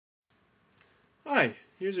Hi,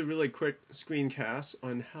 here's a really quick screencast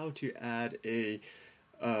on how to add a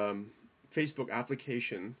um, Facebook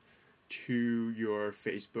application to your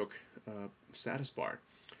Facebook status bar.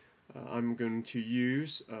 I'm going to use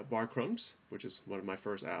Barcrumbs, which is one of my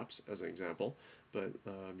first apps, as an example, but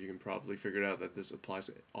you can probably figure out that this applies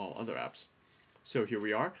to all other apps. So here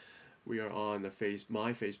we are. We are on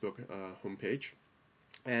my Facebook homepage,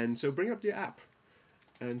 and so bring up the app.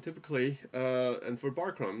 And typically, and for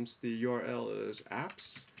Barcrumbs, the URL is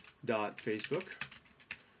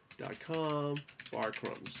apps.facebook.com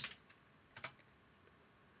barcrumbs.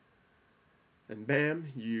 And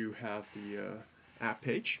bam, you have the app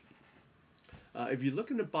page. If you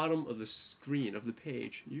look in the bottom of the screen of the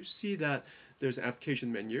page, you see that there's an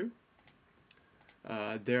application menu.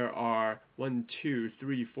 There are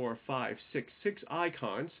 6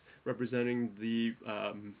 icons representing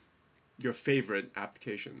your favorite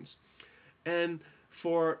applications. And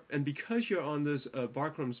because you're on this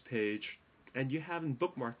Barcrumbs page and you haven't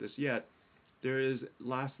bookmarked this yet, there is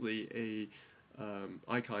lastly a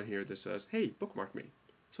icon here that says, "Hey, bookmark me."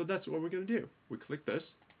 So that's what we're going to do. We click this,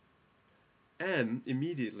 and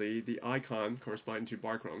immediately the icon corresponding to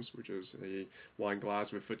Barcrumbs, which is a wine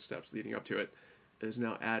glass with footsteps leading up to it, is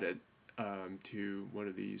now added to one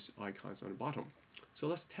of these icons on the bottom. So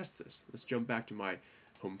let's test this. Let's jump back to my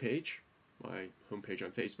homepage on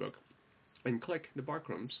Facebook, and click the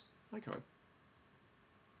Barcrumbs icon.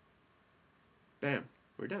 Bam,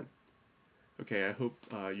 we're done. Okay, I hope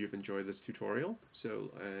you've enjoyed this tutorial.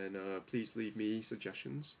 And please leave me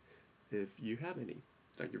suggestions if you have any.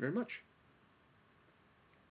 Thank you very much.